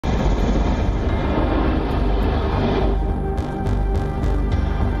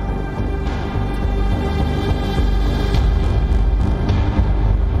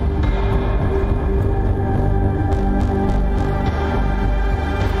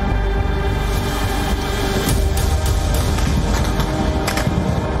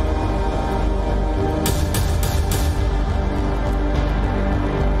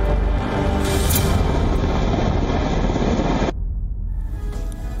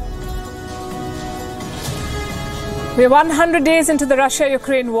We're 100 days into the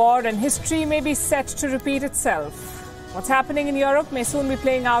Russia-Ukraine war and history may be set to repeat itself. What's happening in Europe may soon be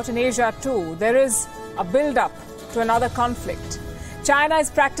playing out in Asia too. There is a build-up to another conflict. China is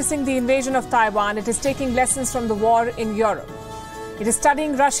practicing the invasion of Taiwan. It is taking lessons from the war in Europe. It is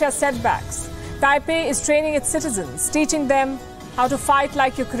studying Russia's setbacks. Taipei is training its citizens, teaching them how to fight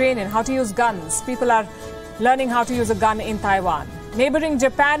like Ukrainian, how to use guns. People are learning how to use a gun in Taiwan. Neighboring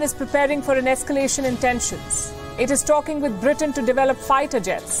Japan is preparing for an escalation in tensions. It is talking with Britain to develop fighter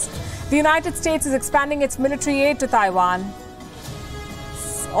jets. The United States is expanding its military aid to Taiwan.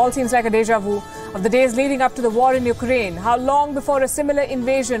 All seems like a deja vu of the days leading up to the war in Ukraine. How long before a similar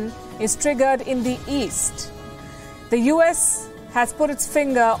invasion is triggered in the East? The US has put its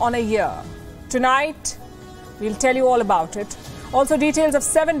finger on a year. Tonight, we'll tell you all about it. Also details of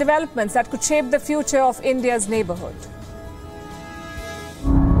 7 developments that could shape the future of India's neighborhood.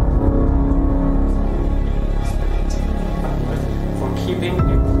 Keeping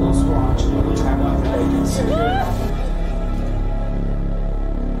a close watch on Taiwan-related security.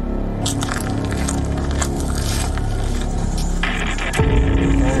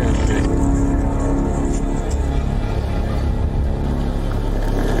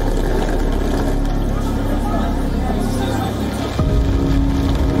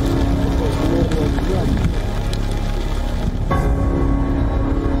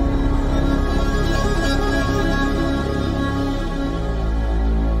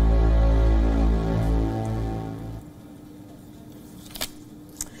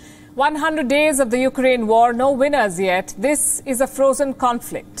 "100 days of the Ukraine war, no winners yet. This is a frozen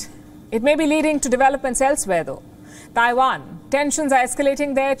conflict. It may be leading to developments elsewhere, though. Taiwan. Tensions are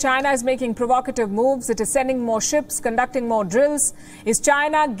escalating there. China is making provocative moves. It is sending more ships, conducting more drills. Is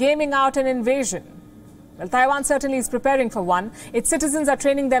China gaming out an invasion? Well, Taiwan certainly is preparing for one. Its citizens are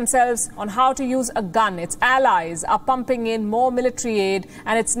training themselves on how to use a gun. Its allies are pumping in more military aid,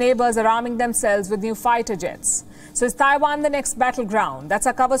 and its neighbors are arming themselves with new fighter jets. So is Taiwan the next battleground? That's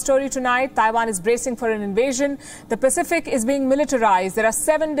our cover story tonight. Taiwan is bracing for an invasion. The Pacific is being militarized. There are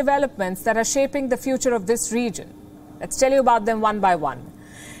 7 developments that are shaping the future of this region. Let's tell you about them one by one.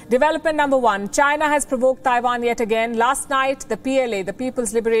 Development number 1, China has provoked Taiwan yet again. Last night, the PLA, the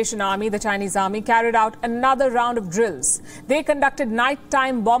People's Liberation Army, the Chinese army, carried out another round of drills. They conducted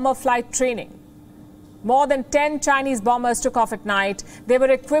nighttime bomber flight training. More than 10 Chinese bombers took off at night. They were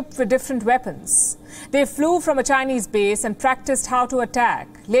equipped with different weapons. They flew from a Chinese base and practiced how to attack.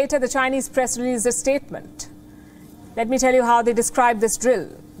 Later, the Chinese press released a statement. Let me tell you how they described this drill.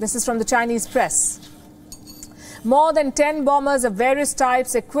 This is from the Chinese press. More than 10 bombers of various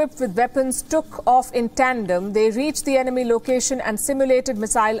types equipped with weapons took off in tandem. They reached the enemy location and simulated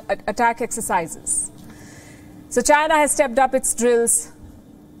missile attack exercises. So China has stepped up its drills,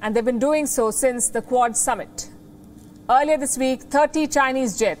 and they've been doing so since the Quad Summit. Earlier this week, 30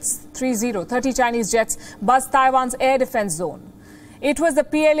 Chinese jets buzzed Taiwan's air defense zone. It was the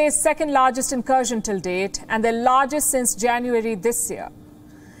PLA's second largest incursion till date and their largest since January this year.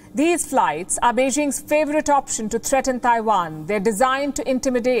 These flights are Beijing's favorite option to threaten Taiwan. They're designed to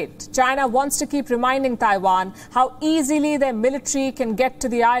intimidate. China wants to keep reminding Taiwan how easily their military can get to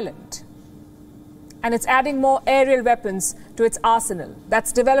the island. And it's adding more aerial weapons to its arsenal.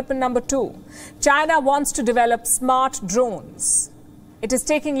 That's development number 2. China wants to develop smart drones. It is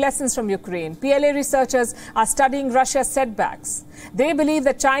taking lessons from Ukraine. PLA researchers are studying Russia's setbacks. They believe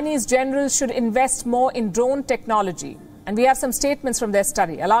that Chinese generals should invest more in drone technology. And we have some statements from their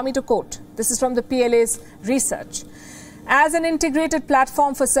study. Allow me to quote. This is from the PLA's research. As an integrated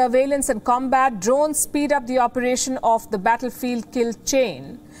platform for surveillance and combat, drones speed up the operation of the battlefield kill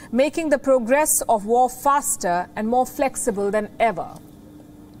chain, making the progress of war faster and more flexible than ever.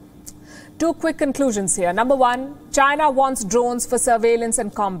 2 quick conclusions here. Number 1, China wants drones for surveillance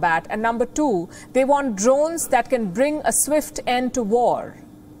and combat. And number 2, they want drones that can bring a swift end to war.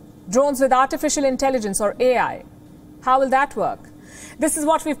 Drones with artificial intelligence or AI. How will that work? This is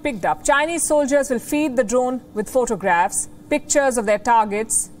what we've picked up. Chinese soldiers will feed the drone with photographs, pictures of their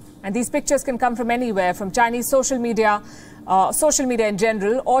targets, and these pictures can come from anywhere, from Chinese social media in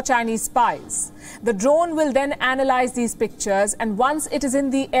general, or Chinese spies. The drone will then analyze these pictures, and once it is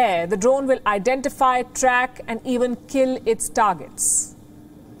in the air, the drone will identify, track, and even kill its targets.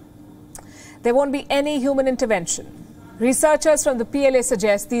 There won't be any human intervention. Researchers from the PLA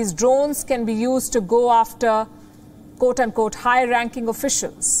suggest these drones can be used to go after quote-unquote high-ranking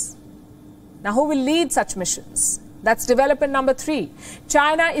officials. Now, who will lead such missions? That's development number 3.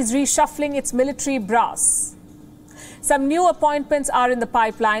 China is reshuffling its military brass. Some new appointments are in the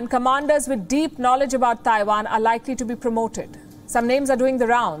pipeline. Commanders with deep knowledge about Taiwan are likely to be promoted. Some names are doing the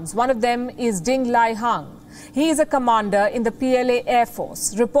rounds. One of them is Ding Lai Hang. He is a commander in the PLA Air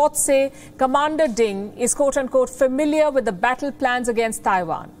Force. Reports say Commander Ding is quote-unquote familiar with the battle plans against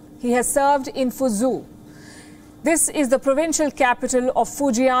Taiwan. He has served in Fuzhou. This is the provincial capital of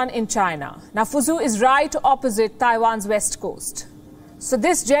Fujian in China. Now, Fuzhou is right opposite Taiwan's west coast. So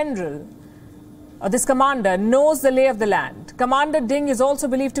this general, or this commander, knows the lay of the land. Commander Ding is also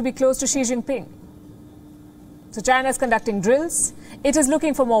believed to be close to Xi Jinping. So China is conducting drills, it is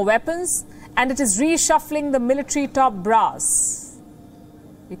looking for more weapons, and it is reshuffling the military top brass.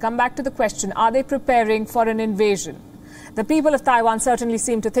 We come back to the question, are they preparing for an invasion? The people of Taiwan certainly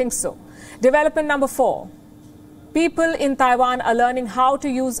seem to think so. Development number 4. People in Taiwan are learning how to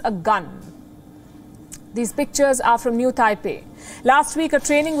use a gun. These pictures are from New Taipei. Last week, a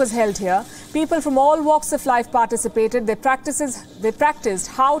training was held here. People from all walks of life participated. They practiced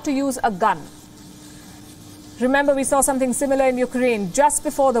how to use a gun. Remember, we saw something similar in Ukraine. Just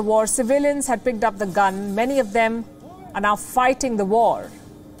before the war, civilians had picked up the gun. Many of them are now fighting the war.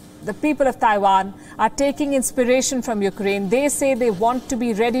 The people of Taiwan are taking inspiration from Ukraine. They say they want to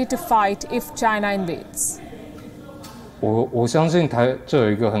be ready to fight if China invades. 我相信这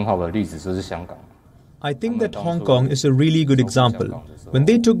有一个很好的例子，就是香港。 I think that Hong Kong is a really good example. When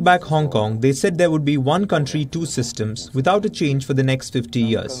they took back Hong Kong, they said there would be one country, two systems, without a change for the next 50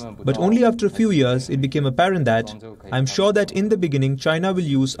 years. But only after a few years, it became apparent that, I'm sure that in the beginning, China will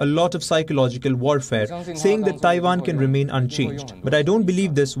use a lot of psychological warfare, saying that Taiwan can remain unchanged. But I don't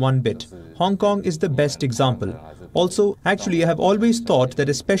believe this one bit. Hong Kong is the best example. Also, actually, I have always thought that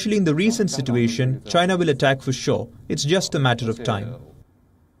especially in the recent situation, China will attack for sure. It's just a matter of time.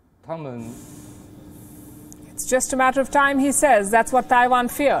 It's just a matter of time, he says. That's what Taiwan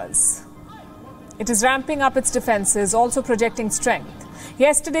fears. It is ramping up its defenses, also projecting strength.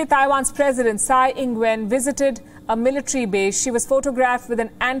 Yesterday, Taiwan's President Tsai Ing-wen visited a military base. She was photographed with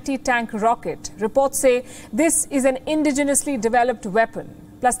an anti-tank rocket. Reports say this is an indigenously developed weapon.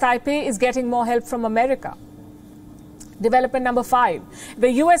 Plus, Taipei is getting more help from America. Development number 5.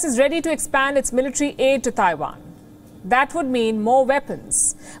 The US is ready to expand its military aid to Taiwan. That would mean more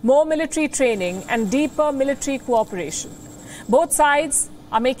weapons, more military training, and deeper military cooperation. Both sides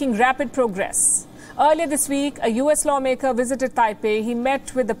are making rapid progress. Earlier this week, a US lawmaker visited Taipei. He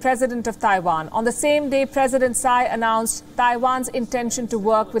met with the president of Taiwan. On the same day, President Tsai announced Taiwan's intention to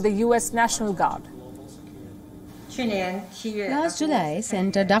work with the US National Guard. Last July,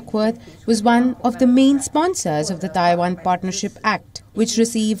 Senator Duckworth was one of the main sponsors of the Taiwan Partnership Act, which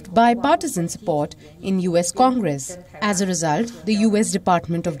received bipartisan support in US Congress. As a result, the US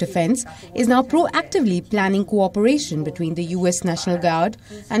Department of Defense is now proactively planning cooperation between the US National Guard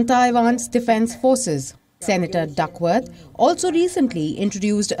and Taiwan's defense forces. Senator Duckworth also recently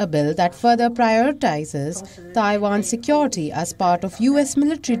introduced a bill that further prioritizes Taiwan's security as part of US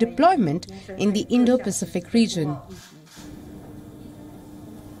military deployment in the Indo-Pacific region.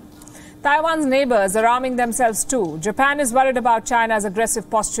 Taiwan's neighbors are arming themselves too. Japan is worried about China's aggressive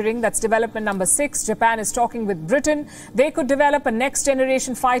posturing. That's development number 6. Japan is talking with Britain. They could develop a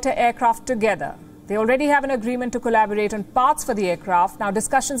next-generation fighter aircraft together. They already have an agreement to collaborate on parts for the aircraft. Now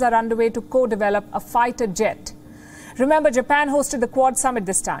discussions are underway to co-develop a fighter jet. Remember, Japan hosted the Quad Summit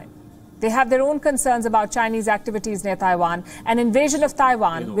this time. They have their own concerns about Chinese activities near Taiwan. An invasion of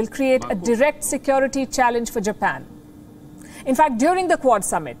Taiwan will create a direct security challenge for Japan. In fact, during the Quad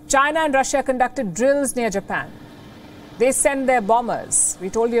Summit, China and Russia conducted drills near Japan. They sent their bombers. We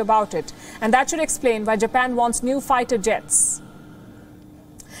told you about it. And that should explain why Japan wants new fighter jets.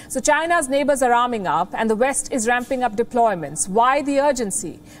 So China's neighbors are arming up and the West is ramping up deployments. Why the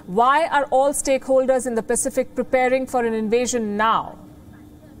urgency? Why are all stakeholders in the Pacific preparing for an invasion now?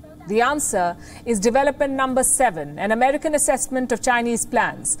 The answer is development number 7, an American assessment of Chinese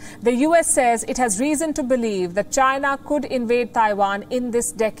plans. The US says it has reason to believe that China could invade Taiwan in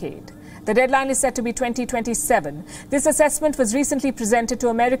this decade. The deadline is set to be 2027. This assessment was recently presented to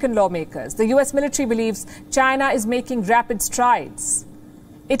American lawmakers. The US military believes China is making rapid strides.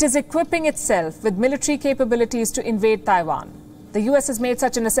 It is equipping itself with military capabilities to invade Taiwan. The US has made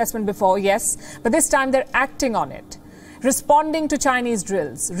such an assessment before, yes, but this time they're acting on it, responding to Chinese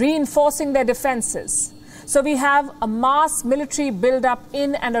drills, reinforcing their defenses. So we have a mass military build-up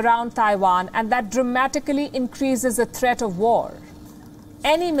in and around Taiwan, and that dramatically increases the threat of war.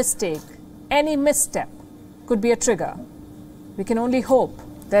 Any mistake, any misstep could be a trigger. We can only hope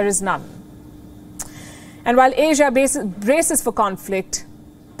there is none. And while Asia braces for conflict,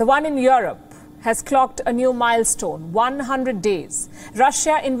 the one in Europe has clocked a new milestone, 100 days.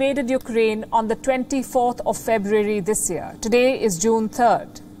 Russia invaded Ukraine on the 24th of February this year. Today is June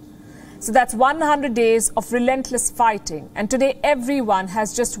 3rd. So that's 100 days of relentless fighting. And today everyone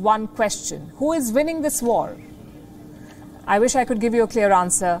has just one question. Who is winning this war? I wish I could give you a clear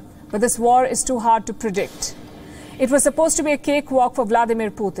answer, but this war is too hard to predict. It was supposed to be a cakewalk for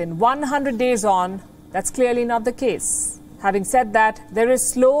Vladimir Putin. 100 days on, that's clearly not the case. Having said that, there is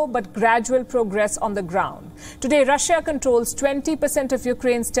slow but gradual progress on the ground. Today, Russia controls 20% of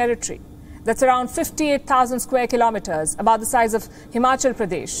Ukraine's territory. That's around 58,000 square kilometers, about the size of Himachal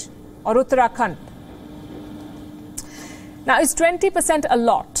Pradesh or Uttarakhand. Now, is 20% a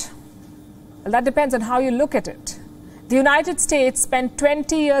lot? Well, that depends on how you look at it. The United States spent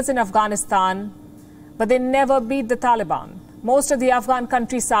 20 years in Afghanistan, but they never beat the Taliban. Most of the Afghan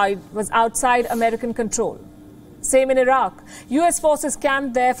countryside was outside American control. Same in Iraq. US forces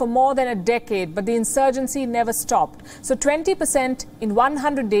camped there for more than a decade, but the insurgency never stopped. So 20% in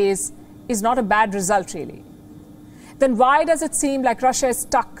 100 days is not a bad result, really. Then why does it seem like Russia is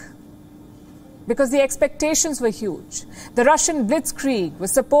stuck? Because the expectations were huge. The Russian blitzkrieg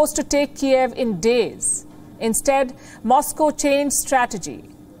was supposed to take Kiev in days. Instead, Moscow changed strategy.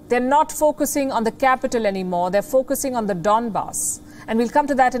 They're not focusing on the capital anymore. They're focusing on the Donbass. And we'll come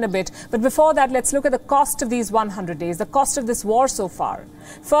to that in a bit. But before that, let's look at the cost of these 100 days, the cost of this war so far.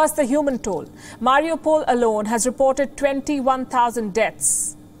 First, the human toll. Mariupol alone has reported 21,000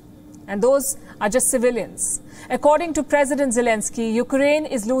 deaths. And those are just civilians. According to President Zelensky, Ukraine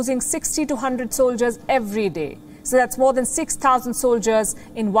is losing 60 to 100 soldiers every day. So that's more than 6,000 soldiers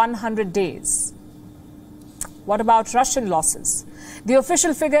in 100 days. What about Russian losses? The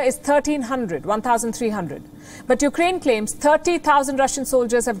official figure is 1,300. But Ukraine claims 30,000 Russian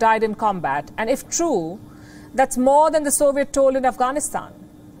soldiers have died in combat. And if true, that's more than the Soviet toll in Afghanistan.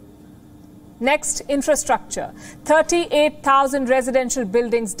 Next, infrastructure. 38,000 residential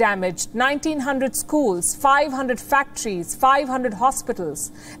buildings damaged, 1,900 schools, 500 factories, 500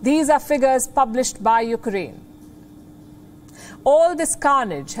 hospitals. These are figures published by Ukraine. All this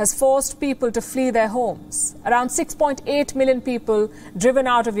carnage has forced people to flee their homes. Around 6.8 million people driven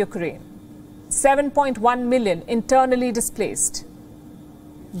out of Ukraine. 7.1 million internally displaced.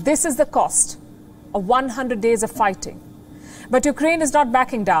 This is the cost of 100 days of fighting. But Ukraine is not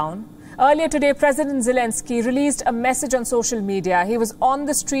backing down. Earlier today, President Zelensky released a message on social media. He was on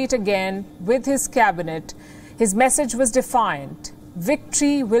the street again with his cabinet. His message was defiant.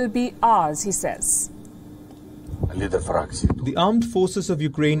 Victory will be ours, he says. The armed forces of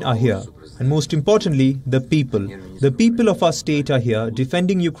Ukraine are here, and most importantly, the people of our state are here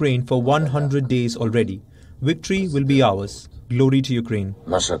defending Ukraine for 100 days already. Victory will be ours. Glory to Ukraine.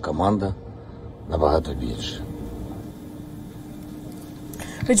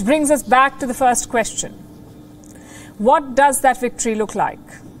 Which brings us back to the first question. What does that victory look like?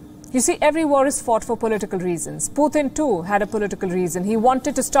 You see, every war is fought for political reasons. Putin too had a political reason. He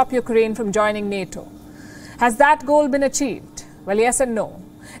wanted to stop Ukraine from joining NATO. Has that goal been achieved? Well, yes and no.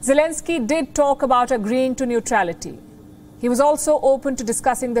 Zelensky did talk about agreeing to neutrality. He was also open to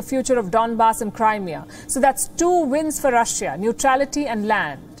discussing the future of Donbass and Crimea. So that's 2 wins for Russia, neutrality and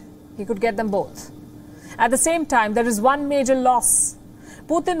land. He could get them both. At the same time, there is one major loss.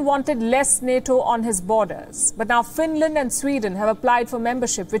 Putin wanted less NATO on his borders. But now Finland and Sweden have applied for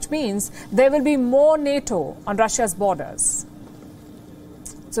membership, which means there will be more NATO on Russia's borders.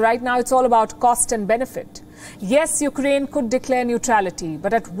 So right now it's all about cost and benefit. Yes, Ukraine could declare neutrality,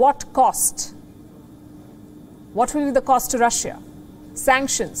 but at what cost? What will be the cost to Russia?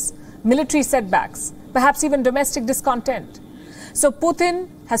 Sanctions, military setbacks, perhaps even domestic discontent. So Putin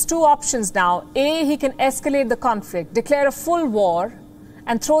has 2 options now. A, he can escalate the conflict, declare a full war,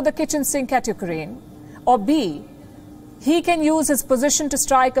 and throw the kitchen sink at Ukraine. Or B, he can use his position to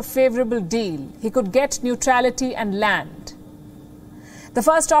strike a favorable deal. He could get neutrality and land. The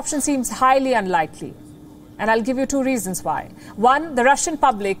first option seems highly unlikely. And I'll give you 2 reasons why. One, the Russian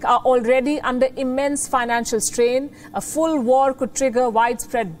public are already under immense financial strain. A full war could trigger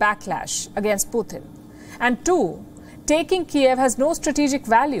widespread backlash against Putin. And 2, taking Kiev has no strategic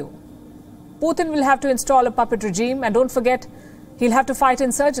value. Putin will have to install a puppet regime, and don't forget, he'll have to fight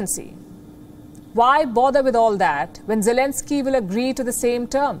insurgency. Why bother with all that when Zelensky will agree to the same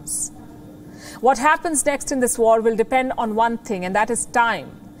terms? What happens next in this war will depend on one thing, and that is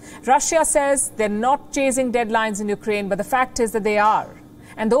time. Russia says they're not chasing deadlines in Ukraine, but the fact is that they are.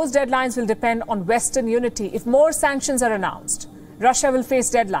 And those deadlines will depend on Western unity. If more sanctions are announced, Russia will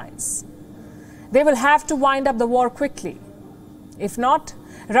face deadlines. They will have to wind up the war quickly. If not,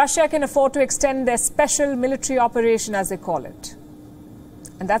 Russia can afford to extend their special military operation, as they call it.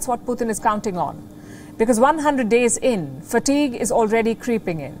 And that's what Putin is counting on. Because 100 days in, fatigue is already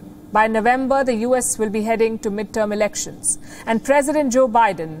creeping in. By November, the US will be heading to midterm elections. And President Joe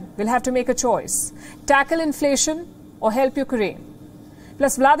Biden will have to make a choice. Tackle inflation or help Ukraine.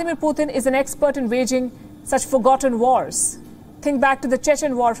 Plus, Vladimir Putin is an expert in waging such forgotten wars. Think back to the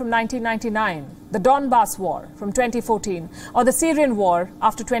Chechen War from 1999, the Donbass War from 2014, or the Syrian War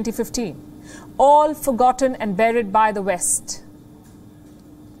after 2015. All forgotten and buried by the West.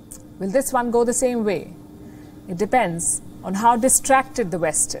 Will this one go the same way? It depends on how distracted the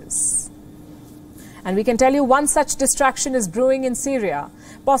West is. And we can tell you one such distraction is brewing in Syria,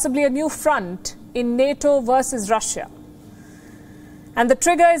 possibly a new front in NATO versus Russia. And the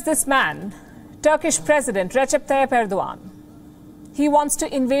trigger is this man, Turkish President Recep Tayyip Erdogan. He wants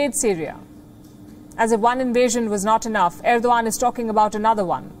to invade Syria. As if one invasion was not enough, Erdogan is talking about another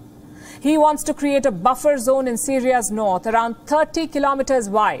one. He wants to create a buffer zone in Syria's north, around 30 kilometers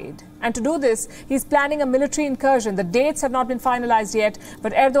wide. And to do this, he's planning a military incursion. The dates have not been finalized yet,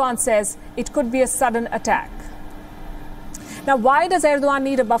 but Erdogan says it could be a sudden attack. Now, why does Erdogan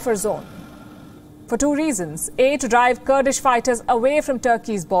need a buffer zone? For two reasons. A, to drive Kurdish fighters away from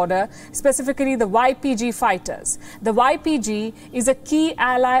Turkey's border, specifically the YPG fighters. The YPG is a key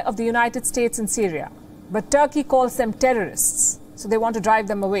ally of the United States in Syria, but Turkey calls them terrorists, so they want to drive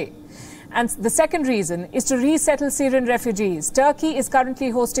them away. And the second reason is to resettle Syrian refugees. Turkey is currently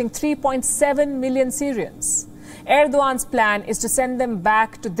hosting 3.7 million Syrians. Erdogan's plan is to send them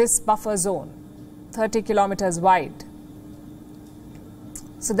back to this buffer zone, 30 kilometers wide.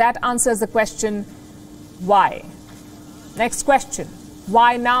 So that answers the question, why? Next question,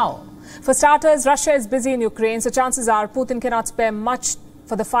 why now? For starters, Russia is busy in Ukraine, so chances are Putin cannot spare much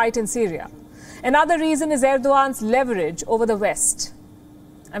for the fight in Syria. Another reason is Erdogan's leverage over the West.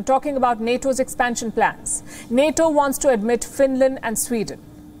 I'm talking about NATO's expansion plans. NATO wants to admit Finland and Sweden.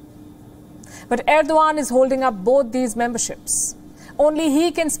 But Erdogan is holding up both these memberships. Only he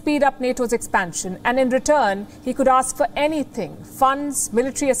can speed up NATO's expansion, and in return, he could ask for anything, funds,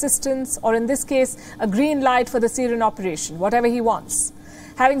 military assistance, or in this case, a green light for the Syrian operation, whatever he wants.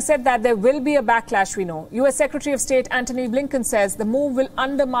 Having said that, there will be a backlash, we know. US Secretary of State Antony Blinken says the move will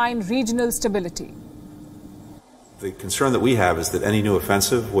undermine regional stability. The concern that we have is that any new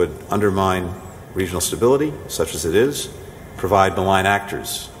offensive would undermine regional stability, such as it is, provide malign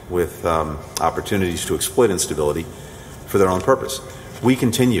actors with opportunities to exploit instability for their own purpose. We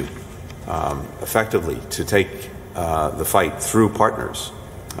continue effectively to take the fight through partners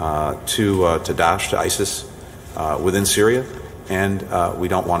to Daesh, to ISIS within Syria, and we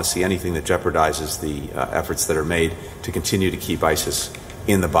don't want to see anything that jeopardizes the efforts that are made to continue to keep ISIS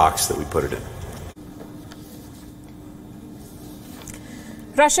in the box that we put it in.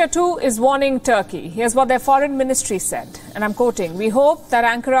 Russia too is warning Turkey. Here's what their foreign ministry said, and I'm quoting, "We hope that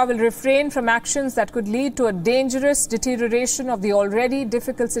Ankara will refrain from actions that could lead to a dangerous deterioration of the already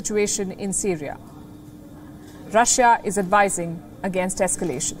difficult situation in Syria." Russia is advising against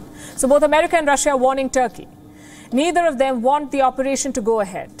escalation. So both America and Russia are warning Turkey. Neither of them want the operation to go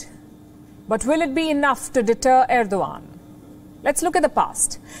ahead. But will it be enough to deter Erdogan? Let's look at the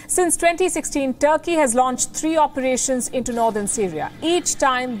past. Since 2016, Turkey has launched 3 operations into northern Syria. Each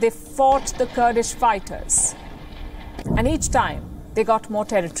time they fought the Kurdish fighters. And each time they got more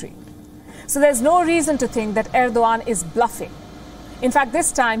territory. So there's no reason to think that Erdogan is bluffing. In fact,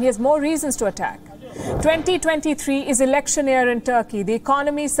 this time he has more reasons to attack. 2023 is election year in Turkey. The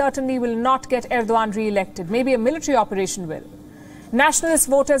economy certainly will not get Erdogan re-elected. Maybe a military operation will. Nationalist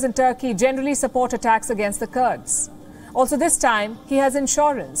voters in Turkey generally support attacks against the Kurds. Also this time, he has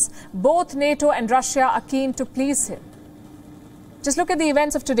insurance. Both NATO and Russia are keen to please him. Just look at the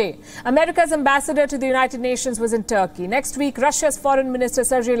events of today. America's ambassador to the United Nations was in Turkey. Next week, Russia's Foreign Minister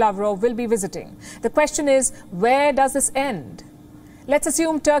Sergei Lavrov will be visiting. The question is, where does this end? Let's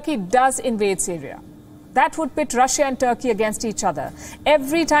assume Turkey does invade Syria. That would pit Russia and Turkey against each other.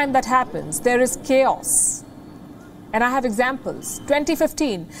 Every time that happens, there is chaos. And I have examples.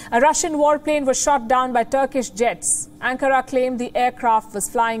 2015, a Russian warplane was shot down by Turkish jets. Ankara claimed the aircraft was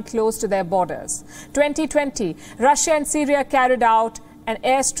flying close to their borders. 2020, Russia and Syria carried out an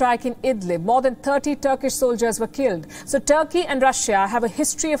airstrike in Idlib. More than 30 Turkish soldiers were killed. So Turkey and Russia have a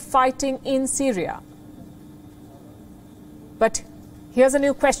history of fighting in Syria. But here's a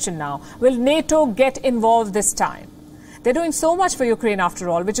new question now. Will NATO get involved this time? They're doing so much for Ukraine after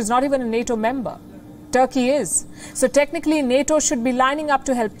all, which is not even a NATO member. Turkey is. So technically, NATO should be lining up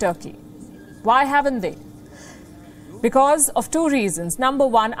to help Turkey. Why haven't they? Because of 2 reasons. Number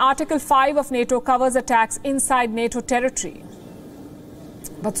one, Article 5 of NATO covers attacks inside NATO territory.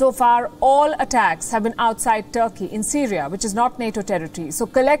 But so far, all attacks have been outside Turkey, in Syria, which is not NATO territory. So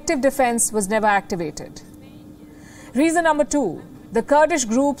collective defense was never activated. Reason number 2, the Kurdish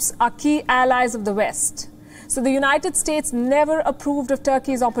groups are key allies of the West. So the United States never approved of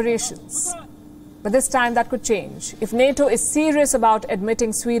Turkey's operations. But this time that could change. If NATO is serious about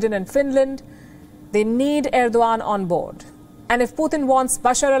admitting Sweden and Finland, They need Erdogan on board. And if Putin wants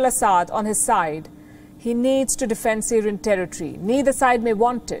Bashar al-Assad on his side, he needs to defend Syrian territory. Neither side may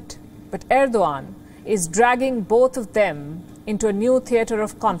want it, but Erdogan is dragging both of them into a new theatre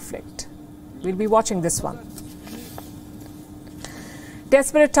of conflict. We'll be watching this one.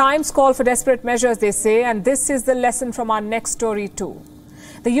 Desperate times call for desperate measures, they say, and this is the lesson from our next story too.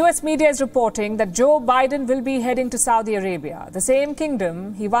 The US media is reporting that Joe Biden will be heading to Saudi Arabia, the same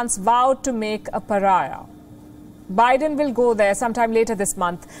kingdom he once vowed to make a pariah. Biden will go there sometime later this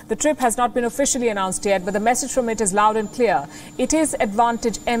month. The trip has not been officially announced yet, but the message from it is loud and clear. It is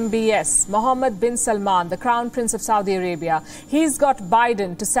Advantage MBS, Mohammed bin Salman, the Crown Prince of Saudi Arabia. He's got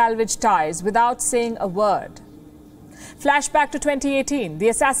Biden to salvage ties without saying a word. Flashback to 2018, the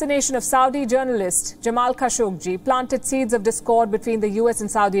assassination of Saudi journalist Jamal Khashoggi planted seeds of discord between the US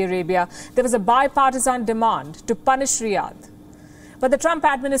and Saudi Arabia. There was a bipartisan demand to punish Riyadh. But the Trump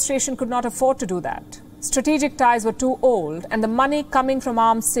administration could not afford to do that. Strategic ties were too old and the money coming from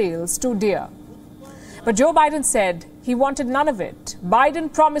arms sales too dear. But Joe Biden said he wanted none of it.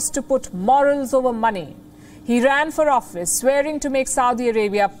 Biden promised to put morals over money. He ran for office, swearing to make Saudi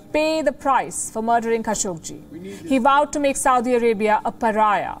Arabia pay the price for murdering Khashoggi. He vowed to make Saudi Arabia a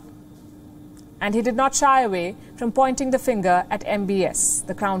pariah. And he did not shy away from pointing the finger at MBS,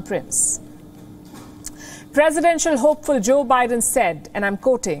 the Crown Prince. Presidential hopeful Joe Biden said, and I'm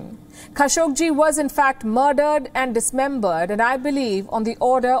quoting, Khashoggi was in fact murdered and dismembered, and I believe on the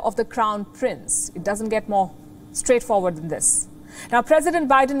order of the Crown Prince. It doesn't get more straightforward than this. Now, President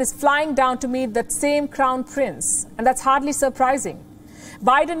Biden is flying down to meet that same Crown Prince, and that's hardly surprising.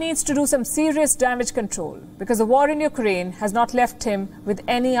 Biden needs to do some serious damage control because the war in Ukraine has not left him with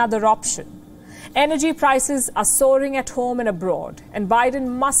any other option. Energy prices are soaring at home and abroad, and Biden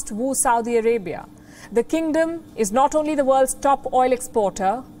must woo Saudi Arabia. The kingdom is not only the world's top oil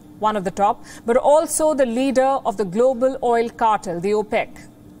exporter, one of the top, but also the leader of the global oil cartel, the OPEC.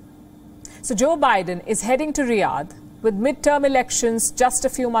 So Joe Biden is heading to Riyadh with midterm elections just a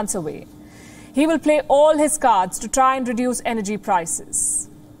few months away. He will play all his cards to try and reduce energy prices.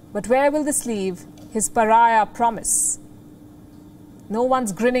 But where will this leave his pariah promise? No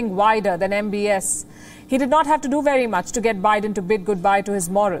one's grinning wider than MBS. He did not have to do very much to get Biden to bid goodbye to his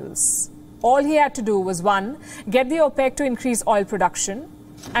morals. All he had to do was, 1, get the OPEC to increase oil production,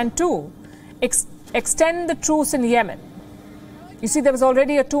 and 2, extend the truce in Yemen. You see, there was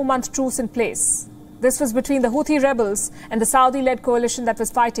already a 2-month truce in place. This was between the Houthi rebels and the Saudi-led coalition that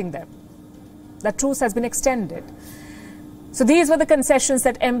was fighting them. That truce has been extended. So these were the concessions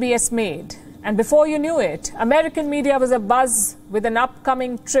that MBS made. And before you knew it, American media was abuzz with an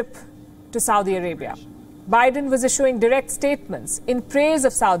upcoming trip to Saudi Arabia. Biden was issuing direct statements in praise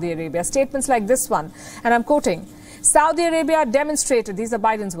of Saudi Arabia, statements like this one, and I'm quoting, Saudi Arabia demonstrated, these are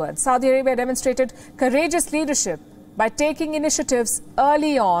Biden's words, Saudi Arabia demonstrated courageous leadership by taking initiatives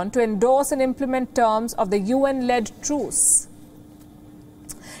early on to endorse and implement terms of the UN-led truce.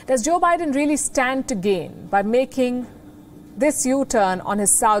 Does Joe Biden really stand to gain by making this U-turn on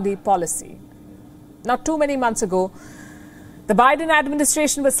his Saudi policy? Not too many months ago, the Biden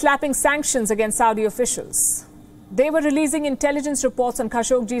administration was slapping sanctions against Saudi officials. They were releasing intelligence reports on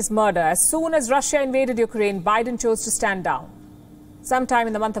Khashoggi's murder. As soon as Russia invaded Ukraine, Biden chose to stand down. Sometime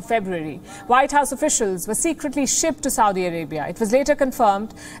in the month of February, White House officials were secretly shipped to Saudi Arabia. It was later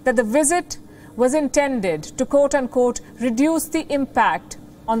confirmed that the visit was intended to, quote-unquote, reduce the impact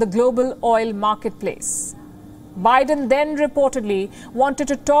on the global oil marketplace. Biden then reportedly wanted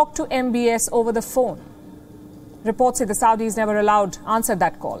to talk to MBS over the phone. Reports say the Saudis never answered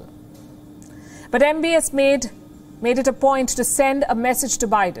that call. But MBS made it a point to send a message to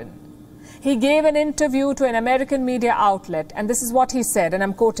Biden. He gave an interview to an American media outlet, and this is what he said, and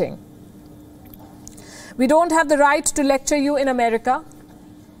I'm quoting, "We don't have the right to lecture you in America.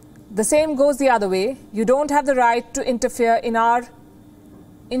 The same goes the other way. You don't have the right to interfere in our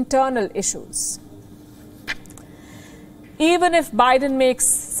internal issues." Even if Biden makes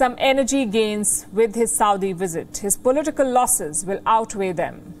some energy gains with his Saudi visit, his political losses will outweigh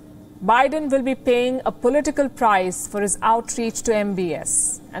them. Biden will be paying a political price for his outreach to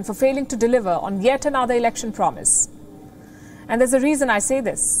MBS and for failing to deliver on yet another election promise. And there's a reason I say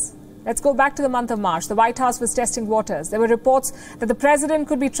this. Let's go back to the month of March. The White House was testing waters. There were reports that the president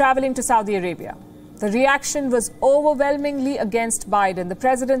could be traveling to Saudi Arabia. The reaction was overwhelmingly against Biden. The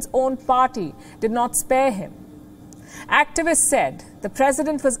president's own party did not spare him. Activists said the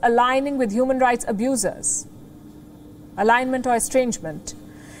president was aligning with human rights abusers. Alignment or estrangement.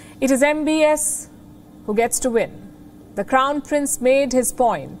 It is MBS who gets to win. The Crown Prince made his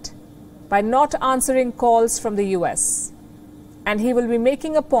point by not answering calls from the US. and he will be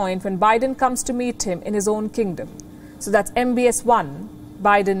making a point when Biden comes to meet him in his own kingdom. So that's MBS 1,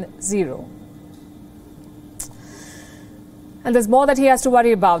 Biden 0. And there's more that he has to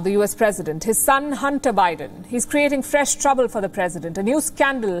worry about, the US president. His son, Hunter Biden. He's creating fresh trouble for the president. A new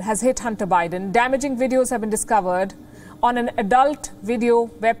scandal has hit Hunter Biden. Damaging videos have been discovered on an adult video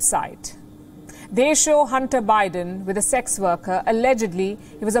website. They show Hunter Biden with a sex worker. Allegedly,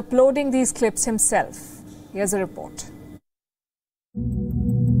 he was uploading these clips himself. Here's a report.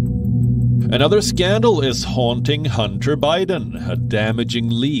 Another scandal is haunting Hunter Biden. A damaging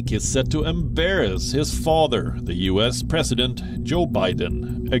leak is set to embarrass his father, the US President Joe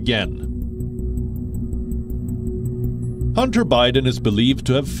Biden, again. Hunter Biden is believed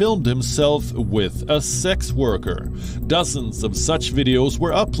to have filmed himself with a sex worker. Dozens of such videos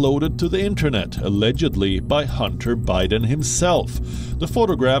were uploaded to the internet, allegedly by Hunter Biden himself. The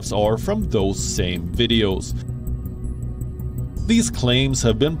photographs are from those same videos. These claims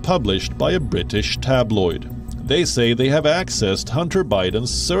have been published by a British tabloid. They say they have accessed Hunter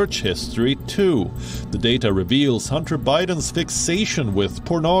Biden's search history too. The data reveals Hunter Biden's fixation with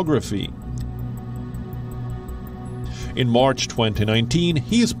pornography. In March 2019,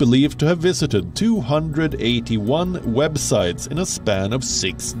 he is believed to have visited 281 websites in a span of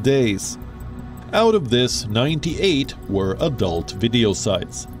 6 days. Out of this, 98 were adult video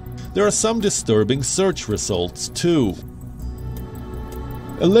sites. There are some disturbing search results too.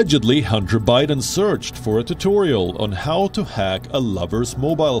 Allegedly, Hunter Biden searched for a tutorial on how to hack a lover's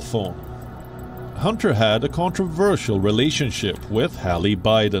mobile phone. Hunter had a controversial relationship with Hallie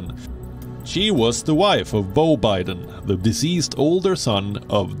Biden. She was the wife of Beau Biden, the deceased older son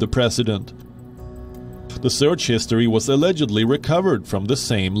of the president. The search history was allegedly recovered from the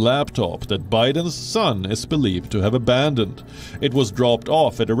same laptop that Biden's son is believed to have abandoned. It was dropped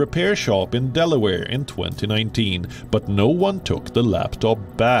off at a repair shop in Delaware in 2019, but no one took the laptop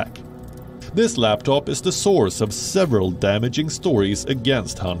back. This laptop is the source of several damaging stories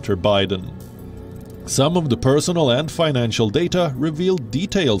against Hunter Biden. Some of the personal and financial data reveal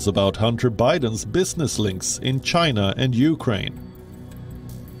details about Hunter Biden's business links in China and Ukraine.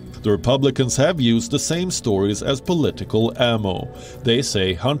 The Republicans have used the same stories as political ammo. They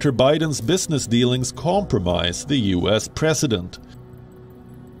say Hunter Biden's business dealings compromise the US president.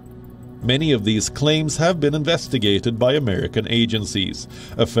 Many of these claims have been investigated by American agencies.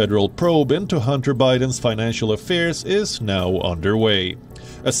 A federal probe into Hunter Biden's financial affairs is now underway.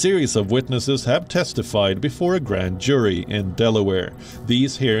 A series of witnesses have testified before a grand jury in Delaware.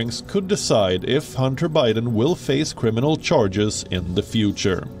 These hearings could decide if Hunter Biden will face criminal charges in the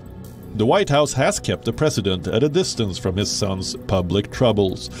future. The White House has kept the president at a distance from his son's public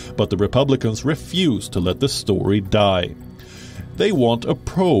troubles, but the Republicans refuse to let the story die. They want a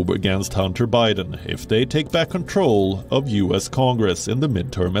probe against Hunter Biden if they take back control of U.S. Congress in the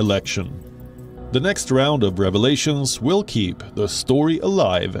midterm election. The next round of revelations will keep the story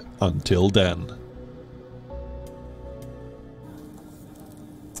alive until then.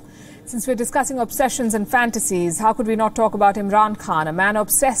 Since we're discussing obsessions and fantasies, how could we not talk about Imran Khan, a man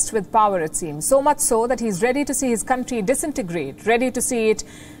obsessed with power, it seems. So much so that he's ready to see his country disintegrate, ready to see it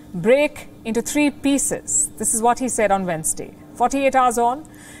break into 3 pieces. This is what he said on Wednesday. 48 hours on,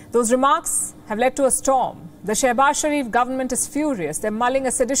 those remarks have led to a storm. The Shehbaz Sharif government is furious. They're mulling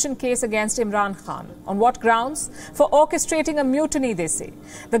a sedition case against Imran Khan. On what grounds? For orchestrating a mutiny, they say.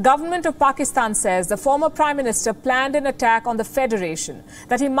 The government of Pakistan says the former Prime Minister planned an attack on the Federation,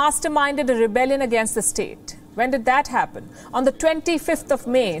 that he masterminded a rebellion against the state. When did that happen? On the 25th of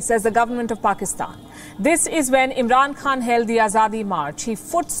May, says the government of Pakistan. This is when Imran Khan held the Azadi March. He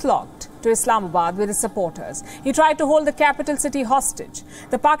foot-slogged to Islamabad with his supporters. He tried to hold the capital city hostage.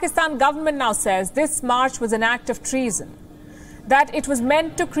 The Pakistan government now says this march was an act of treason, that it was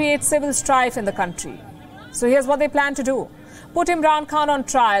meant to create civil strife in the country. So here's what they plan to do. Put Imran Khan on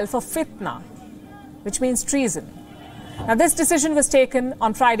trial for fitna, which means treason. Now, this decision was taken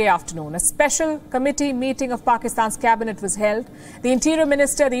on Friday afternoon. A special committee meeting of Pakistan's cabinet was held. The Interior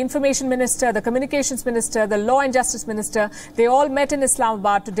Minister, the Information Minister, the Communications Minister, the Law and Justice Minister, they all met in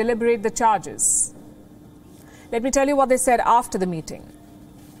Islamabad to deliberate the charges. Let me tell you what they said after the meeting.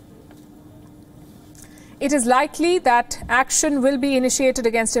 It is likely that action will be initiated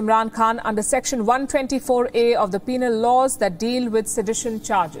against Imran Khan under Section 124A of the penal laws that deal with sedition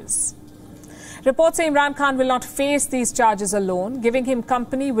charges. Reports say Imran Khan will not face these charges alone. Giving him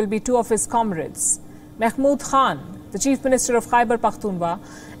company will be 2 of his comrades, Mahmood Khan, the Chief Minister of Khyber Pakhtunkhwa,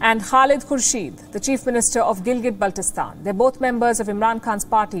 and Khalid Khurshid, the Chief Minister of Gilgit-Baltistan. They're both members of Imran Khan's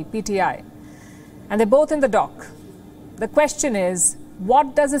party, PTI, and they're both in the dock. The question is,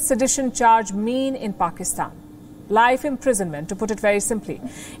 what does a sedition charge mean in Pakistan? life imprisonment, to put it very simply.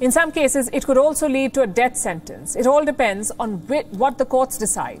 In some cases, it could also lead to a death sentence. It all depends on what the courts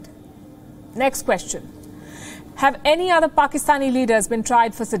decide. Next question. Have any other Pakistani leaders been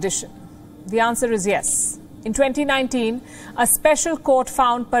tried for sedition? The answer is yes. In 2019, a special court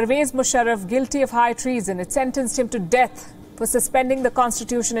found Pervez Musharraf guilty of high treason. It sentenced him to death for suspending the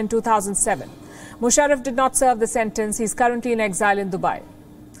constitution in 2007. Musharraf did not serve the sentence. He is currently in exile in Dubai.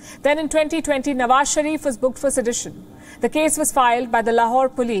 Then in 2020, Nawaz Sharif was booked for sedition. The case was filed by the Lahore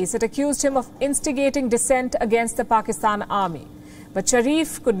police. It accused him of instigating dissent against the Pakistan army. But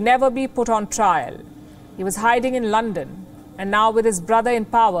Sharif could never be put on trial. He was hiding in London, and now with his brother in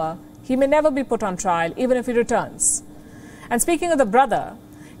power, he may never be put on trial, even if he returns. And speaking of the brother,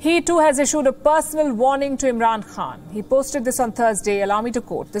 he too has issued a personal warning to Imran Khan. He posted this on Thursday. Allow me to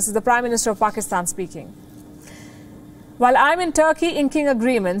quote. This is the Prime Minister of Pakistan speaking. While I'm in Turkey inking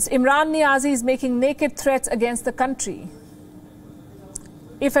agreements, Imran Niazi is making naked threats against the country.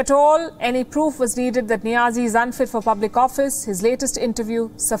 If at all any proof was needed that Niazi is unfit for public office, his latest interview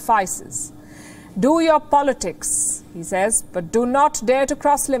suffices. Do your politics, he says, but do not dare to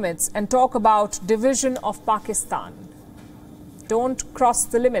cross limits and talk about division of Pakistan. Don't cross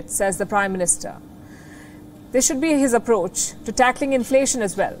the limits, says the Prime Minister. This should be his approach to tackling inflation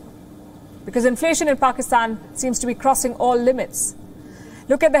as well, because inflation in Pakistan seems to be crossing all limits.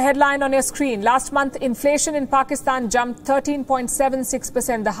 Look at the headline on your screen. Last month, inflation in Pakistan jumped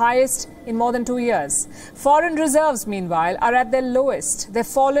 13.76%, the highest in more than 2 years. Foreign reserves, meanwhile, are at their lowest. They've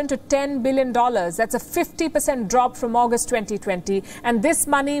fallen to $10 billion. That's a 50% drop from August 2020. And this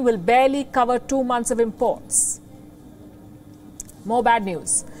money will barely cover 2 months of imports. More bad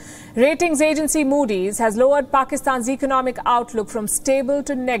news. Ratings agency Moody's has lowered Pakistan's economic outlook from stable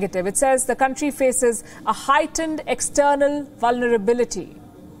to negative. It says the country faces a heightened external vulnerability.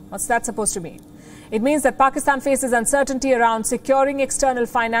 What's that supposed to mean? It means that Pakistan faces uncertainty around securing external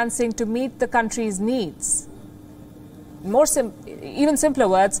financing to meet the country's needs. In even simpler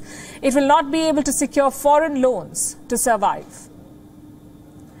words, it will not be able to secure foreign loans to survive.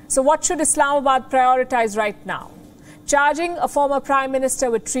 So what should Islamabad prioritize right now? Charging a former prime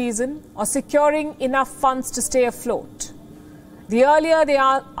minister with treason or securing enough funds to stay afloat? The earlier they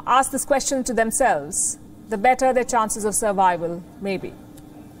ask this question to themselves, the better their chances of survival may be.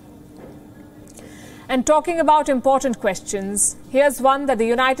 And talking about important questions, here's one that the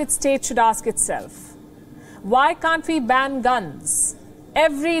United States should ask itself. Why can't we ban guns?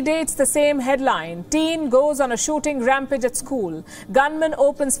 Every day it's the same headline. Teen goes on a shooting rampage at school. Gunman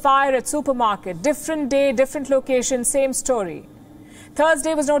opens fire at supermarket. Different day, different location, same story.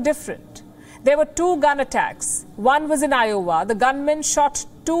 Thursday was no different. There were 2 gun attacks. One was in Iowa. The gunman shot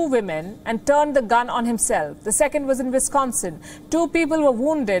 2 women and turned the gun on himself. The second was in Wisconsin. 2 people were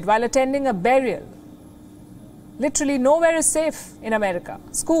wounded while attending a burial. Literally nowhere is safe in America.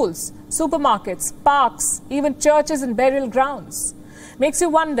 Schools, supermarkets, parks, even churches and burial grounds. Makes you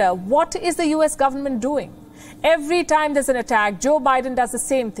wonder, what is the US government doing? Every time there's an attack, Joe Biden does the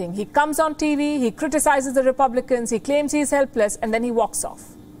same thing. He comes on TV, he criticizes the Republicans, he claims he's helpless, and then he walks off.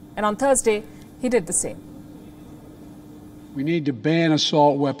 And on Thursday, he did the same. We need to ban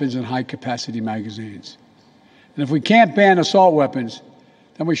assault weapons and high-capacity magazines. And if we can't ban assault weapons,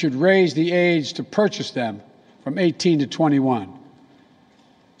 then we should raise the age to purchase them from 18 to 21.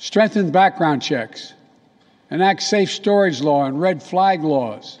 Strengthen background checks. Enact safe storage law and red flag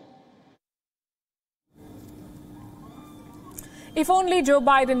laws. If only Joe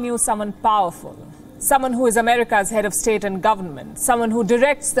Biden knew someone powerful, someone who is America's head of state and government, someone who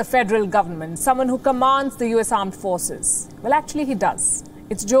directs the federal government, someone who commands the US armed forces. Well, actually he does.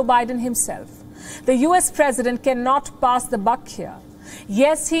 It's Joe Biden himself. The US president cannot pass the buck here.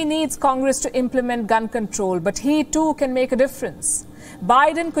 Yes, he needs Congress to implement gun control, but he too can make a difference.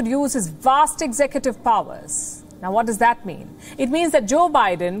 Biden could use his vast executive powers. Now, what does that mean? It means that Joe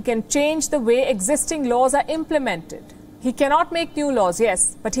Biden can change the way existing laws are implemented. He cannot make new laws,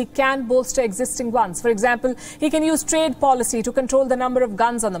 yes, but he can bolster existing ones. For example, he can use trade policy to control the number of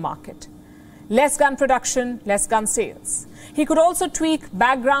guns on the market. Less gun production, less gun sales. He could also tweak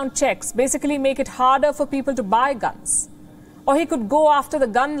background checks, basically make it harder for people to buy guns. Or he could go after the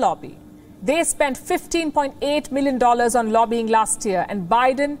gun lobby. They spent $15.8 million on lobbying last year, and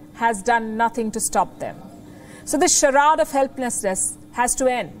Biden has done nothing to stop them. So this charade of helplessness has to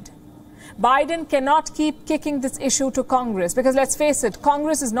end. Biden cannot keep kicking this issue to Congress because, let's face it,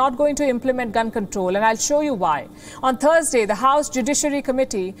 Congress is not going to implement gun control, and I'll show you why. On Thursday, the House Judiciary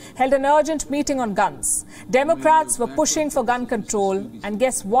Committee held an urgent meeting on guns. Democrats were pushing for gun control, and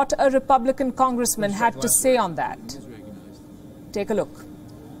guess what a Republican congressman had to say on that? Take a look.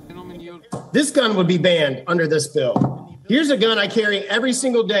 Gentlemen, this gun would be banned under this bill. Here's a gun I carry every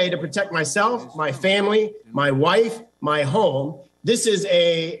single day to protect myself, my family, my wife, my home. This is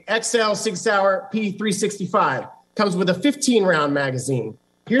a XL 6-hour P365. Comes with a 15-round magazine.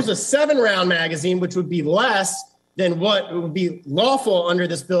 Here's a 7-round magazine, which would be less than what would be lawful under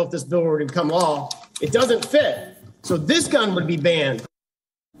this bill if this bill were to become law. It doesn't fit. So this gun would be banned.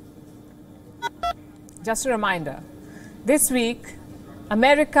 Just a reminder, this week,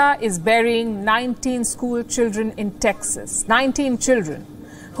 America is burying 19 school children in Texas. 19 children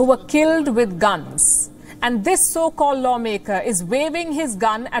who were killed with guns. And this so-called lawmaker is waving his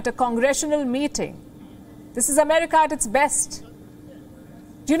gun at a congressional meeting. This is America at its best.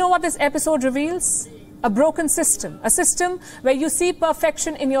 Do you know what this episode reveals? A broken system. A system where you see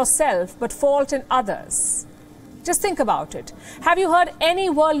perfection in yourself but fault in others. Just think about it. Have you heard any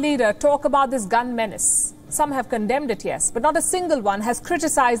world leader talk about this gun menace? Some have condemned it, yes, but not a single one has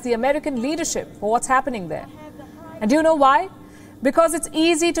criticized the American leadership for what's happening there. And do you know why? Because it's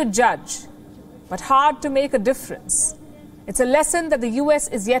easy to judge, but hard to make a difference. It's a lesson that the US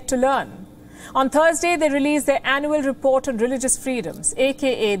is yet to learn. On Thursday, they released their annual report on religious freedoms,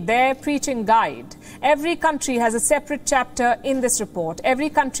 aka their preaching guide. Every country has a separate chapter in this report, every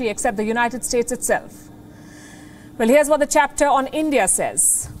country except the United States itself. Well, here's what the chapter on India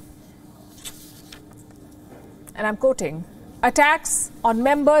says. And I'm quoting, attacks on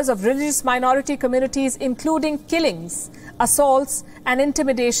members of religious minority communities, including killings, assaults and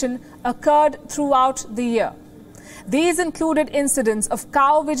intimidation, occurred throughout the year. These included incidents of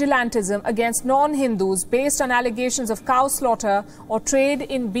cow vigilantism against non-Hindus based on allegations of cow slaughter or trade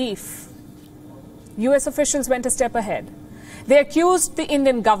in beef. US officials went a step ahead. They accused the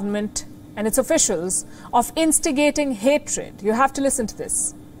Indian government and its officials of instigating hatred. You have to listen to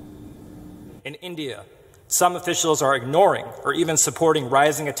this. In India, some officials are ignoring or even supporting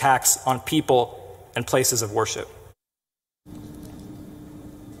rising attacks on people and places of worship.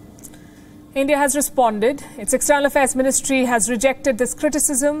 India has responded. Its External Affairs Ministry has rejected this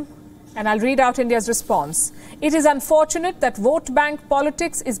criticism, and I'll read out India's response. It is unfortunate that vote bank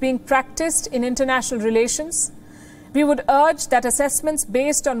politics is being practiced in international relations. We would urge that assessments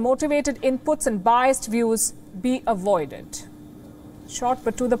based on motivated inputs and biased views be avoided. Short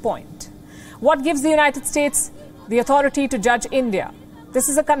but to the point. What gives the United States the authority to judge India? This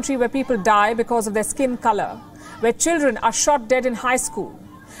is a country where people die because of their skin color, where children are shot dead in high school.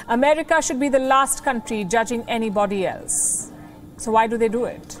 America should be the last country judging anybody else. So why do they do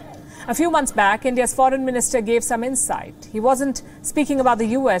it? A few months back, India's foreign minister gave some insight. He wasn't speaking about the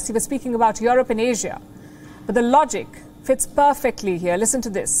US, he was speaking about Europe and Asia. But the logic fits perfectly here. Listen to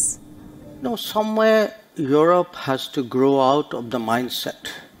this. No, somewhere Europe has to grow out of the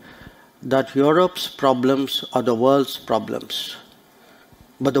mindset that Europe's problems are the world's problems.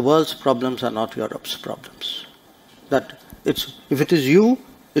 But the world's problems are not Europe's problems. That if it is you,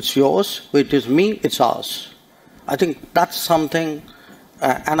 it's yours. If it is me, it's ours. I think that's something,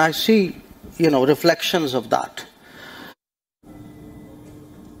 and I see, reflections of that.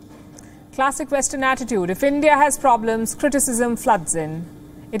 Classic Western attitude. If India has problems, criticism floods in.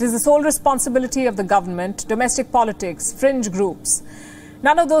 It is the sole responsibility of the government, domestic politics, fringe groups.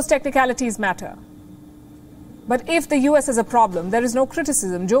 None of those technicalities matter. But if the US has a problem, there is no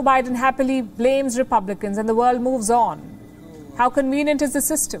criticism. Joe Biden happily blames Republicans and the world moves on. How convenient is the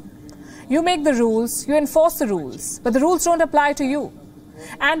system? You make the rules, you enforce the rules, but the rules don't apply to you.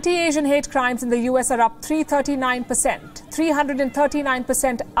 Anti-Asian hate crimes in the US are up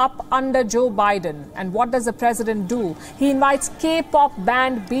 339% up under Joe Biden. And what does the president do? He invites K-pop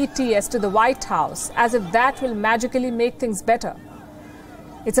band BTS to the White House, as if that will magically make things better.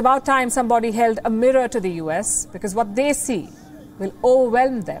 It's about time somebody held a mirror to the US, because what they see will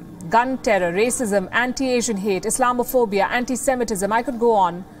overwhelm them. Gun terror, racism, anti-Asian hate, Islamophobia, anti-Semitism. I could go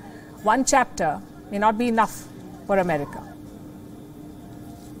on. One chapter may not be enough for America.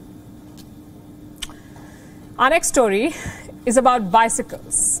 Our next story is about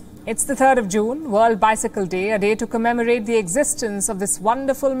bicycles. It's the 3rd of June, World Bicycle Day, a day to commemorate the existence of this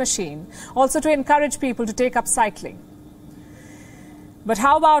wonderful machine, also to encourage people to take up cycling. But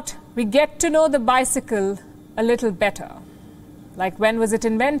how about we get to know the bicycle a little better? Like, when was it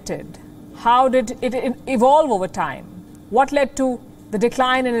invented? How did it evolve over time? What led to the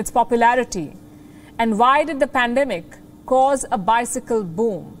decline in its popularity? And why did the pandemic cause a bicycle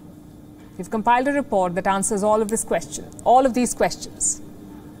boom? We've compiled a report that answers all of these questions.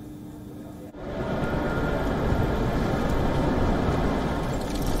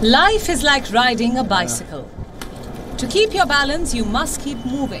 Life is like riding a bicycle. To keep your balance, you must keep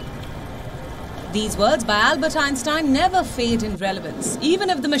moving. These words by Albert Einstein never fade in relevance, even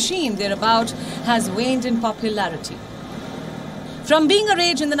if the machine they're about has waned in popularity. From being a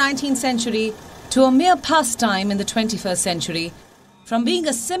rage in the 19th century to a mere pastime in the 21st century, from being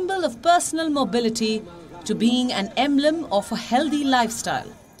a symbol of personal mobility to being an emblem of a healthy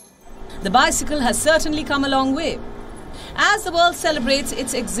lifestyle, the bicycle has certainly come a long way. As the world celebrates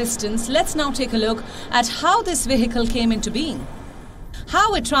its existence, let's now take a look at how this vehicle came into being,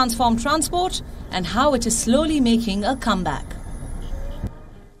 how it transformed transport, and how it is slowly making a comeback.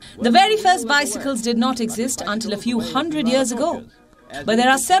 The very first bicycles did not exist until a few hundred years ago. But there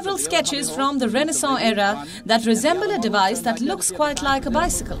are several sketches from the Renaissance era that resemble a device that looks quite like a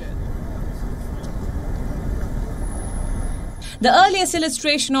bicycle. The earliest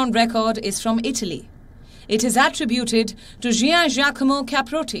illustration on record is from Italy. It is attributed to Gian Giacomo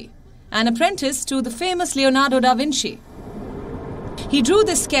Caprotti, an apprentice to the famous Leonardo da Vinci. He drew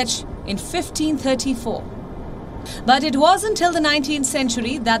this sketch in 1534. But it wasn't until the 19th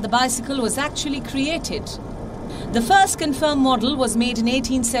century that the bicycle was actually created. The first confirmed model was made in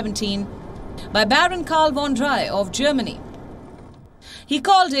 1817 by Baron Karl von Drey of Germany. He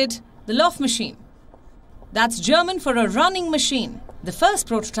called it the Laufmaschine. That's German for a running machine, the first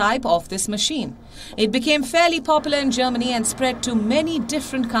prototype of this machine. It became fairly popular in Germany and spread to many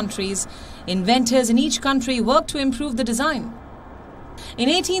different countries. Inventors in each country worked to improve the design. In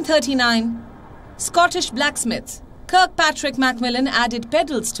 1839, Scottish blacksmith Kirkpatrick Macmillan added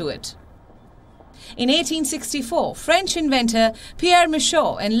pedals to it. In 1864, French inventor Pierre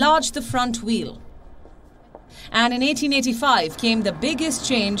Michaud enlarged the front wheel. And in 1885 came the biggest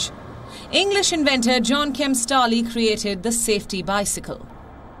change. English inventor John Kemp Starley created the safety bicycle.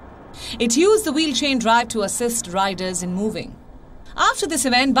 It used the wheel chain drive to assist riders in moving. After this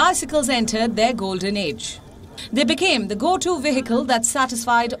event, bicycles entered their golden age. They became the go-to vehicle that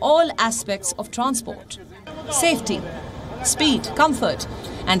satisfied all aspects of transport: safety, speed, comfort,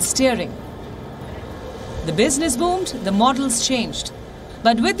 and steering. The business boomed, the models changed.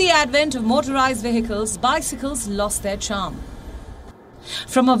 But with the advent of motorized vehicles, bicycles lost their charm.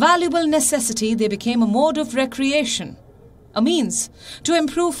 From a valuable necessity, they became a mode of recreation, a means to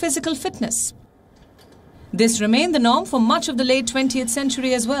improve physical fitness. This remained the norm for much of the late 20th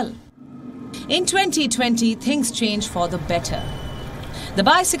century as well. In 2020, things changed for the better. The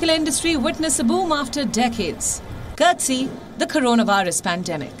bicycle industry witnessed a boom after decades, courtesy the coronavirus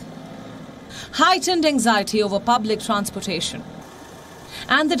pandemic. Heightened anxiety over public transportation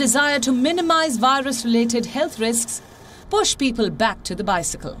and the desire to minimize virus-related health risks push people back to the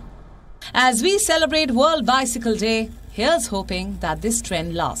bicycle. As we celebrate World Bicycle Day, here's hoping that this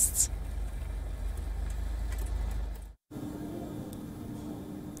trend lasts.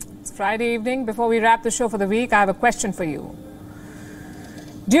 It's Friday evening. Before we wrap the show for the week, I have a question for you.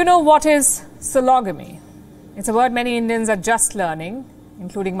 Do you know what is sologamy? It's a word many Indians are just learning,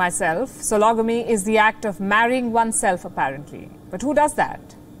 including myself. Sologamy is the act of marrying oneself, apparently. But who does that?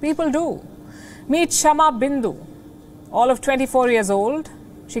 People do. Meet Shama Bindu. All of 24 years old,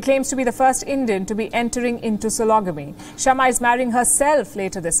 she claims to be the first Indian to be entering into sologamy. Shama is marrying herself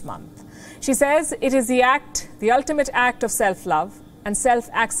later this month. She says it is the ultimate act of self-love and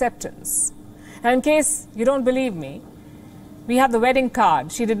self-acceptance. Now, in case you don't believe me, we have the wedding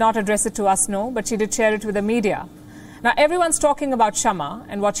card. She did not address it to us, no, but she did share it with the media. Now, everyone's talking about Shama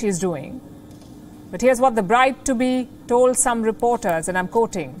and what she's doing. But here's what the bride-to-be told some reporters, and I'm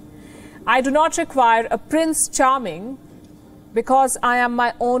quoting, "I do not require a Prince Charming because I am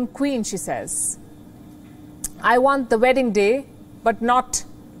my own queen," she says. "I want the wedding day, but not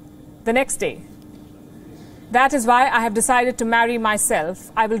the next day. That is why I have decided to marry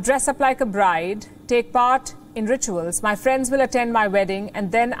myself. I will dress up like a bride, take part in rituals. My friends will attend my wedding,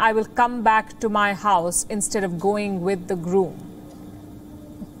 and then I will come back to my house instead of going with the groom."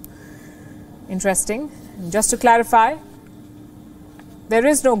 Interesting. Just to clarify, there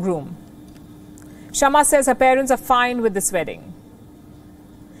is no groom. Shama says her parents are fine with this wedding.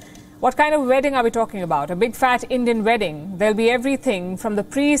 What kind of wedding are we talking about? A big fat Indian wedding. There'll be everything from the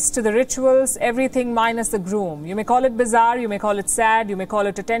priest to the rituals, everything minus the groom. You may call it bizarre, you may call it sad, you may call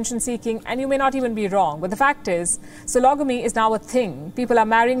it attention-seeking, and you may not even be wrong. But the fact is, sologamy is now a thing. People are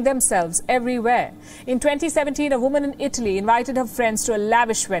marrying themselves everywhere. In 2017, a woman in Italy invited her friends to a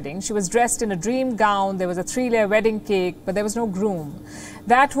lavish wedding. She was dressed in a dream gown. There was a 3-layer wedding cake, but there was no groom.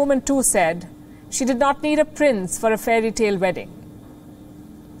 That woman too said she did not need a prince for a fairy tale wedding.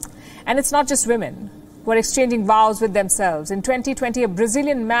 And it's not just women who are exchanging vows with themselves. In 2020, a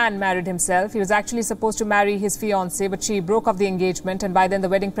Brazilian man married himself. He was actually supposed to marry his fiancée, but she broke off the engagement, and by then the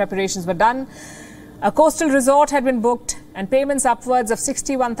wedding preparations were done. A coastal resort had been booked. and payments upwards of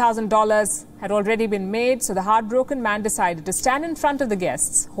 $61,000 had already been made, so the heartbroken man decided to stand in front of the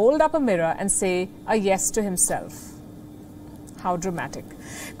guests, hold up a mirror and say a yes to himself. How dramatic.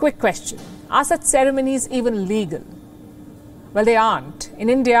 Quick question. Are such ceremonies even legal? Well, they aren't. In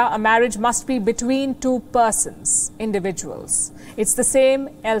India, a marriage must be between two persons, individuals. It's the same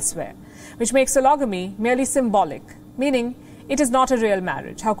elsewhere, which makes sologamy merely symbolic, meaning it is not a real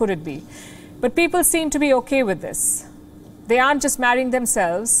marriage. How could it be? But people seem to be okay with this. They aren't just marrying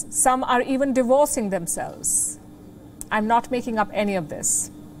themselves, some are even divorcing themselves. I'm not making up any of this.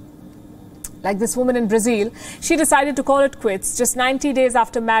 Like this woman in Brazil, she decided to call it quits just 90 days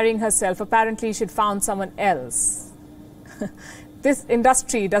after marrying herself. Apparently, she'd found someone else. This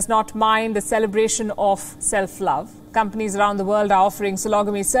industry does not mind the celebration of self-love. Companies around the world are offering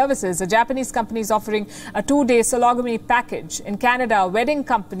sologamy services. A Japanese company is offering a 2-day sologamy package. In Canada, a wedding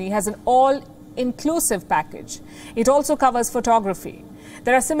company has an all-inclusive package. It also covers photography.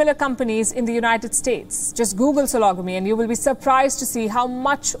 There are similar companies in the United States. Just Google sologamy and you will be surprised to see how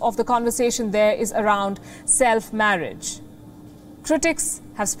much of the conversation there is around self-marriage. Critics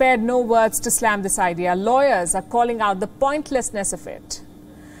have spared no words to slam this idea. Lawyers are calling out the pointlessness of it.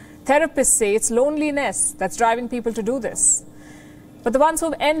 Therapists say it's loneliness that's driving people to do this. But the ones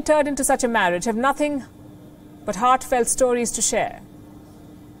who have entered into such a marriage have nothing but heartfelt stories to share.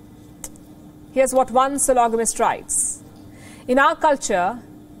 Here's what one sologamist writes. In our culture,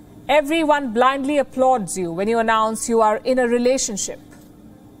 everyone blindly applauds you when you announce you are in a relationship.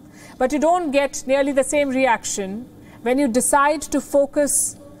 But you don't get nearly the same reaction when you decide to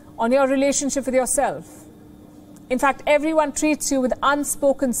focus on your relationship with yourself. In fact, everyone treats you with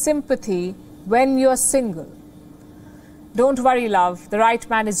unspoken sympathy when you're single. Don't worry, love, the right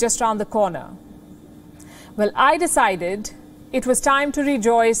man is just around the corner. Well, I decided it was time to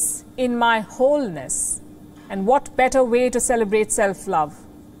rejoice in my wholeness. And what better way to celebrate self-love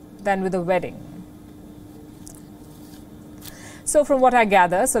than with a wedding? So from what I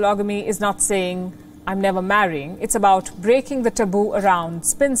gather, sologamy is not saying I'm never marrying. It's about breaking the taboo around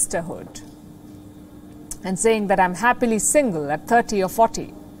spinsterhood and saying that I'm happily single at 30 or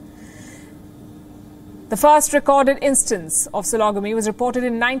 40. The first recorded instance of sologamy was reported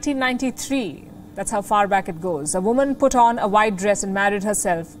in 1993. That's how far back it goes. A woman put on a white dress and married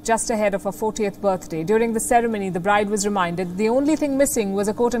herself just ahead of her 40th birthday. During the ceremony, the bride was reminded the only thing missing was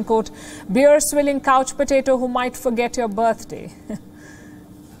a quote-unquote beer-swilling couch potato who might forget your birthday.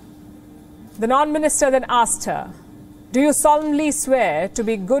 The non-minister then asked her, do you solemnly swear to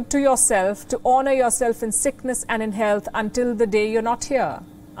be good to yourself, to honor yourself in sickness and in health until the day you're not here?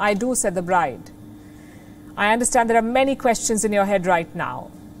 I do, said the bride. I understand there are many questions in your head right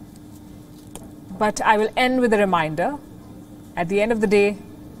now. But I will end with a reminder. At the end of the day,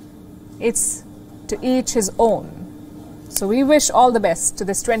 it's to each his own. So we wish all the best to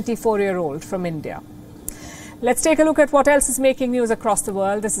this 24-year-old from India. Let's take a look at what else is making news across the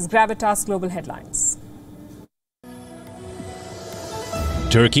world. This is Gravitas Global Headlines.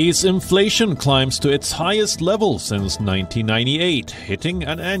 Turkey's inflation climbs to its highest level since 1998, hitting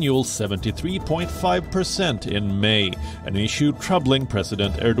an annual 73.5% in May, an issue troubling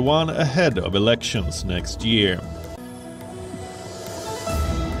President Erdogan ahead of elections next year.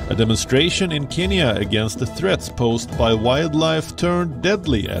 A demonstration in Kenya against the threats posed by wildlife turned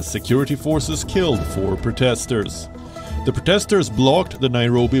deadly as security forces killed 4 protesters. The protesters blocked the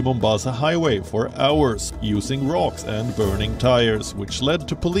Nairobi-Mombasa highway for hours, using rocks and burning tires, which led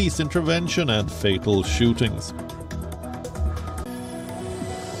to police intervention and fatal shootings.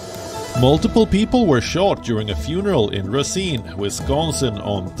 Multiple people were shot during a funeral in Racine, Wisconsin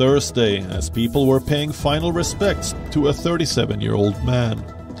on Thursday, as people were paying final respects to a 37-year-old man.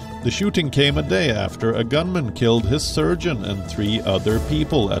 The shooting came a day after a gunman killed his surgeon and 3 other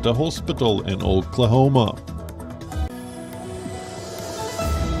people at a hospital in Oklahoma.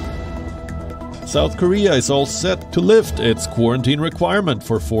 South Korea is all set to lift its quarantine requirement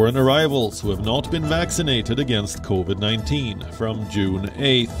for foreign arrivals who have not been vaccinated against COVID-19 from June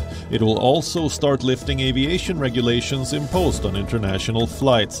 8th. It will also start lifting aviation regulations imposed on international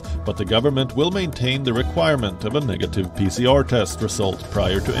flights, but the government will maintain the requirement of a negative PCR test result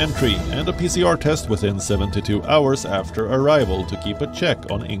prior to entry and a PCR test within 72 hours after arrival to keep a check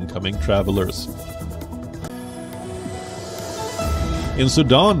on incoming travelers. In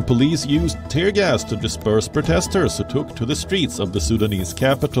Sudan, police used tear gas to disperse protesters who took to the streets of the Sudanese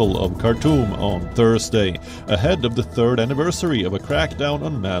capital of Khartoum on Thursday, ahead of the 3rd anniversary of a crackdown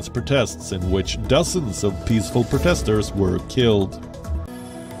on mass protests in which dozens of peaceful protesters were killed.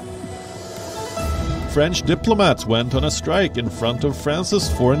 French diplomats went on a strike in front of France's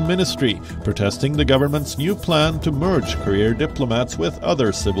foreign ministry, protesting the government's new plan to merge career diplomats with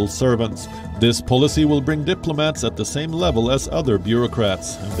other civil servants. This policy will bring diplomats at the same level as other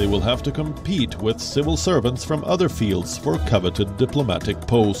bureaucrats, and they will have to compete with civil servants from other fields for coveted diplomatic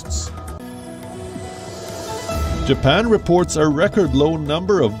posts. Japan reports a record low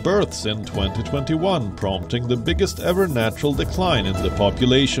number of births in 2021, prompting the biggest ever natural decline in the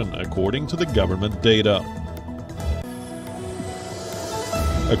population, according to the government data.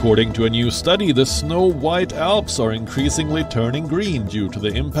 According to a new study, the snow-white Alps are increasingly turning green due to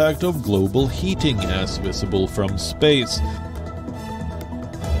the impact of global heating as visible from space.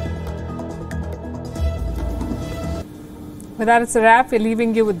 With that, it's a wrap. We're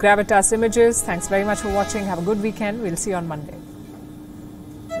leaving you with Gravitas images. Thanks very much for watching. Have a good weekend. We'll see you on Monday.